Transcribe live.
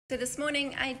So this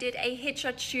morning I did a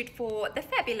headshot shoot for the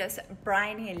fabulous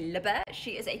Bryony Libber.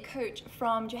 She is a coach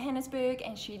from Johannesburg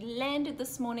and she landed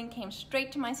this morning, came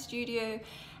straight to my studio,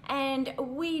 and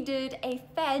we did a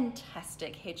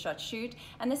fantastic headshot shoot.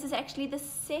 And this is actually the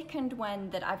second one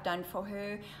that I've done for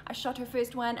her. I shot her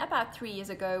first one about 3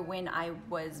 years ago when I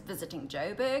was visiting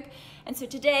Joburg. And so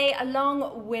today,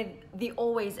 along with the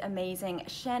always amazing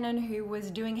Shannon, who was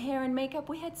doing hair and makeup,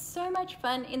 we had so much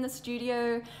fun in the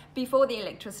studio before the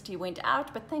electricity went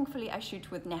out, but thankfully I shoot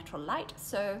with natural light,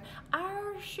 so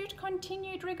our shoot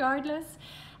continued regardless.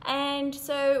 And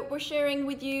so we're sharing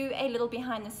with you a little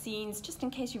behind the scenes, just in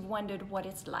case you've wondered what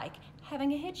it's like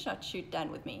having a headshot shoot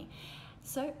done with me.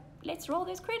 So let's roll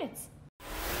those credits.